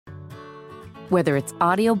Whether it's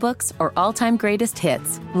audiobooks or all-time greatest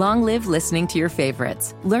hits, long live listening to your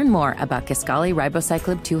favorites. Learn more about Kisqali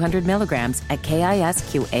Ribociclib 200 milligrams at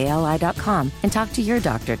KISQALI.com and talk to your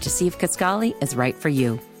doctor to see if Kisqali is right for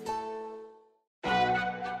you.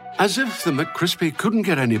 As if the McCrispy couldn't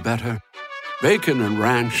get any better, Bacon and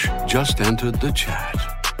Ranch just entered the chat.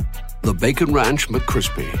 The Bacon Ranch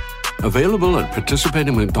McCrispy, available at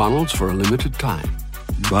participating McDonald's for a limited time.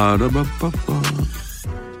 Ba-da-ba-ba-ba.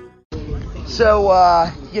 So,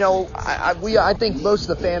 I think most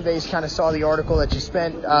of the fan base kind of saw the article that you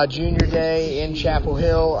spent Junior Day in Chapel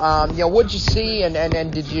Hill. What'd you see,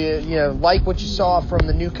 and did you like what you saw from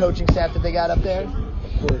the new coaching staff that they got up there?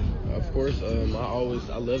 Of course. I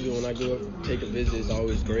love it when I go up, take a visit. It's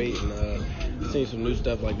always great, and seeing some new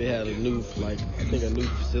stuff. Like they had a new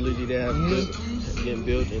facility they have getting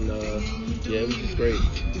built, and it was just great.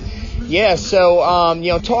 Yeah, so,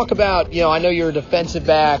 talk about, I know you're a defensive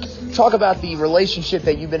back. Talk about the relationship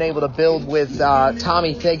that you've been able to build with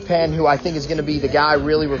Tommy Thigpen, who I think is going to be the guy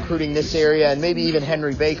really recruiting this area, and maybe even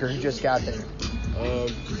Henry Baker, who just got there.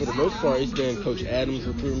 For the most part, it's been Coach Adams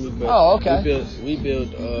recruiting me, but we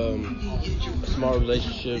built a small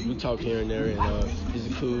relationship. We talk here and there, and he's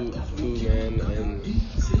a cool man, and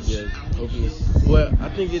hopefully. Well, I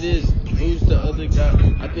think it is. Who's the other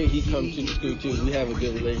guy? I think he comes to the school too. We have a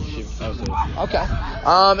good relationship also. Okay.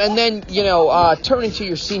 And then turning to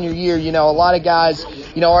your senior year, a lot of guys,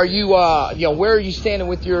 are you, where are you standing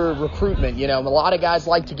with your recruitment? A lot of guys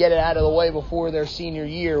like to get it out of the way before their senior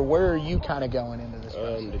year. Where are you kind of going into this?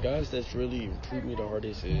 The guys that's really recruit me the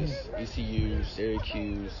hardest is ECU,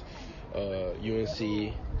 Syracuse,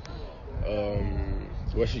 UNC,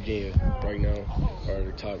 West Virginia right now are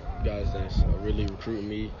the top guys that's really recruiting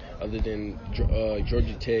me, other than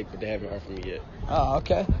Georgia Tech, but they haven't offered me yet. Oh,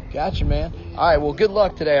 okay. Gotcha, man. All right, well, good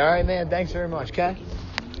luck today. All right, man. Thanks very much, okay?